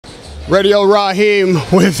Radio Rahim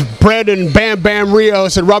with Brandon Bam Bam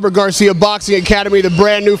Rios at Robert Garcia Boxing Academy, the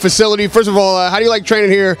brand new facility. First of all, how do you like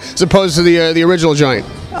training here as opposed to the original joint?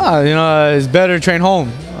 It's better to train home.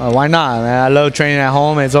 Why not, man? I love training at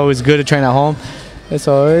home. It's always good to train at home.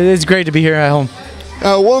 So it's great to be here at home.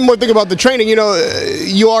 One more thing about the training,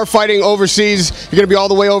 you are fighting overseas. You're going to be all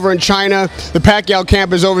the way over in China. The Pacquiao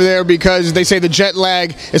camp is over there because they say the jet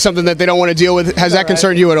lag is something that they don't want to deal with. Has that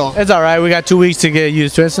concerned you at all? It's all right. We got 2 weeks to get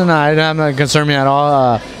used to it, so I'm not concerned me at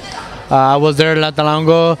all. I was there not that long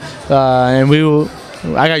ago,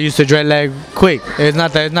 and I got used to jet lag quick. It's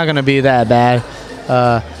not going to be that bad.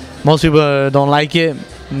 Most people don't like it.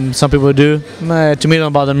 Some people do. To me, it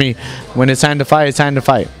don't bother me. When it's time to fight, it's time to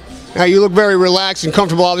fight. Now, you look very relaxed and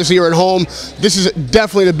comfortable. Obviously, you're at home. This is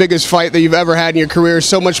definitely the biggest fight that you've ever had in your career.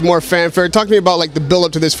 So much more fanfare. Talk to me about the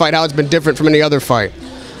build-up to this fight, how it's been different from any other fight.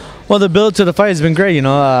 Well, the build to the fight has been great.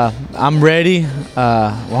 I'm ready,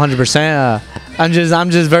 100%. I'm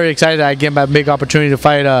just very excited. I get my big opportunity to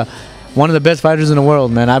fight one of the best fighters in the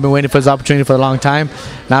world, man. I've been waiting for this opportunity for a long time.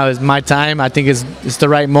 Now is my time. I think it's the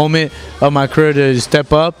right moment of my career to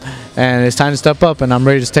step up, and it's time to step up, and I'm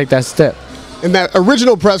ready to take that step. In that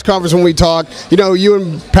original press conference when we talked, you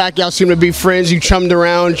and Pacquiao seem to be friends. You chummed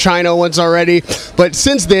around China once already. But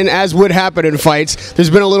since then, as would happen in fights,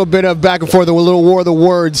 there's been a little bit of back and forth, a little war of the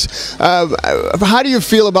words. How do you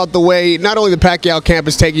feel about the way not only the Pacquiao camp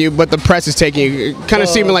is taking you, but the press is taking you, kind of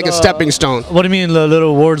seeming like a stepping stone? What do you mean, the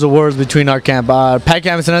little wars of words between our camp? Pacquiao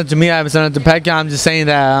haven't said nothing to me. I haven't said nothing to Pacquiao. I'm just saying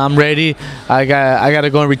that I'm ready. I got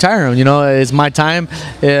to go and retire him. It's my time.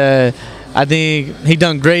 I think he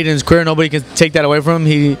done great in his career. Nobody can take that away from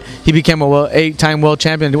him. He became a 8-time world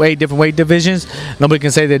champion in 8 different weight divisions. Nobody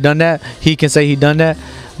can say they've done that. He can say he done that.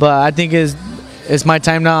 But I think it's my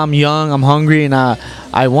time now. I'm young. I'm hungry, and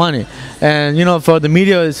I want it. And for the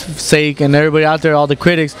media's sake and everybody out there, all the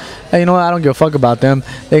critics, I don't give a fuck about them.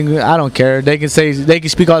 I don't care. They can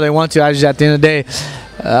speak all they want to. At the end of the day,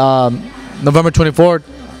 November 24th,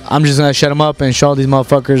 I'm just gonna shut them up and show these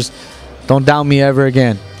motherfuckers, don't doubt me ever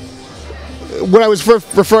again. What I was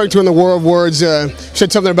referring to in the war of words,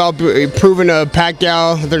 said something about proving to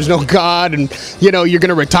Pacquiao that there's no God, and you're going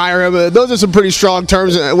to retire him. Those are some pretty strong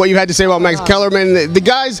terms. What you had to say about Max Kellerman. The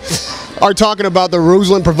guys are talking about the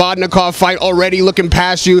Ruslan-Provodnikov fight already, looking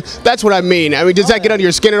past you. That's what I mean. Does that get under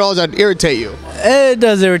your skin at all? Does that irritate you? It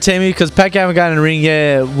does irritate me because Pacquiao haven't gotten in the ring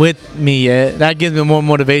yet with me yet. That gives me more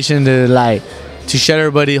motivation to shut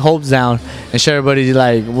everybody's hopes down and shut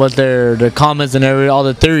everybody what their comments and all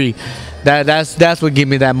the theory. That's what gave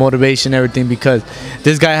me that motivation and everything, because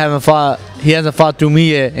this guy hasn't fought through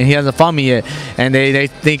me yet, and he hasn't fought me yet, and they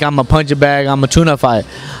think I'm a punching bag, I'm a tuna fight.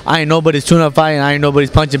 I ain't nobody's tuna fight, and I ain't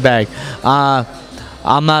nobody's punching bag.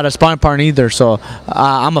 I'm not a sparring partner either, so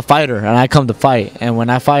I'm a fighter, and I come to fight. And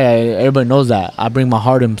when I fight, everybody knows that. I bring my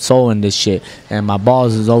heart and soul in this shit, and my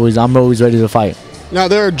balls I'm always ready to fight. Now,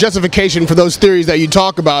 their justification for those theories that you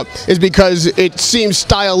talk about is because it seems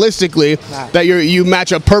stylistically that you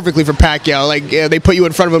match up perfectly for Pacquiao. They put you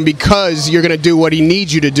in front of him because you're going to do what he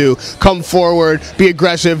needs you to do. Come forward, be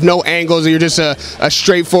aggressive, no angles. You're just a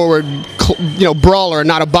straightforward, brawler,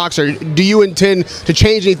 not a boxer. Do you intend to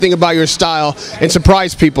change anything about your style and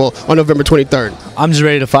surprise people on November 23rd? I'm just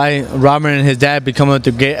ready to fight. Robert and his dad become up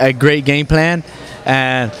with a great game plan,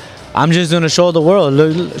 and I'm just going to show the world.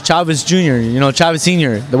 Look, Chavez Jr., Chavez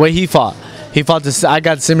Sr., the way he fought. I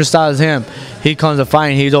got the similar style as him. He comes to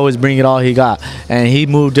fight, and he's always bringing all he got. And he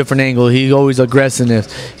moved different angles. He always aggressiveness.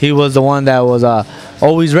 He was the one that was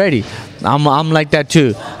always ready. I'm like that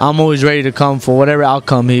too. I'm always ready to come for whatever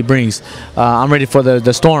outcome he brings. I'm ready for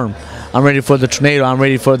the storm. I'm ready for the tornado. I'm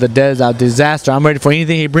ready for the disaster. I'm ready for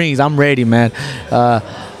anything he brings. I'm ready, man.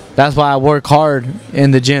 That's why I work hard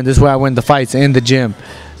in the gym. This is where I win the fights, in the gym.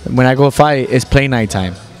 When I go fight, it's play night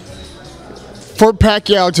time. For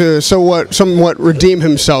Pacquiao to somewhat redeem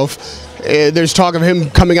himself, there's talk of him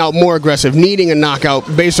coming out more aggressive, needing a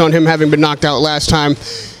knockout based on him having been knocked out last time,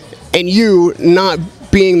 and you not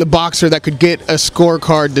being the boxer that could get a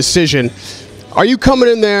scorecard decision. Are you coming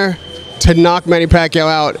in there to knock Manny Pacquiao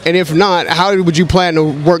out? And if not, how would you plan to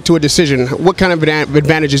work to a decision? What kind of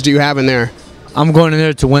advantages do you have in there? I'm going in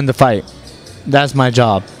there to win the fight. That's my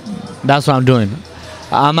job. That's what I'm doing.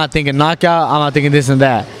 I'm not thinking knockout. I'm not thinking this and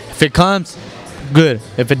that. If it comes, good.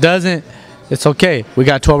 If it doesn't, it's okay. We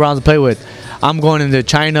got 12 rounds to play with. I'm going into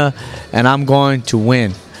China, and I'm going to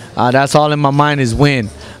win. That's all in my mind is win.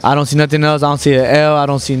 I don't see nothing else. I don't see an L. I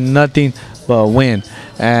don't see nothing but win.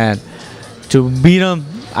 And to beat him,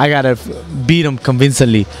 I gotta beat him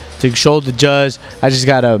convincingly to show the judge. I just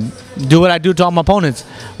gotta do what I do to all my opponents,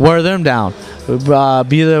 wear them down,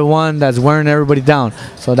 be the one that's wearing everybody down.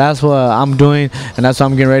 So that's what I'm doing, and that's what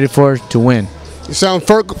I'm getting ready for to win. You sound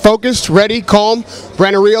focused, ready, calm.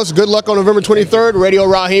 Brandon Rios, good luck on November 23rd. Radio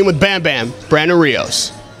Rahim with Bam Bam. Brandon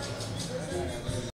Rios.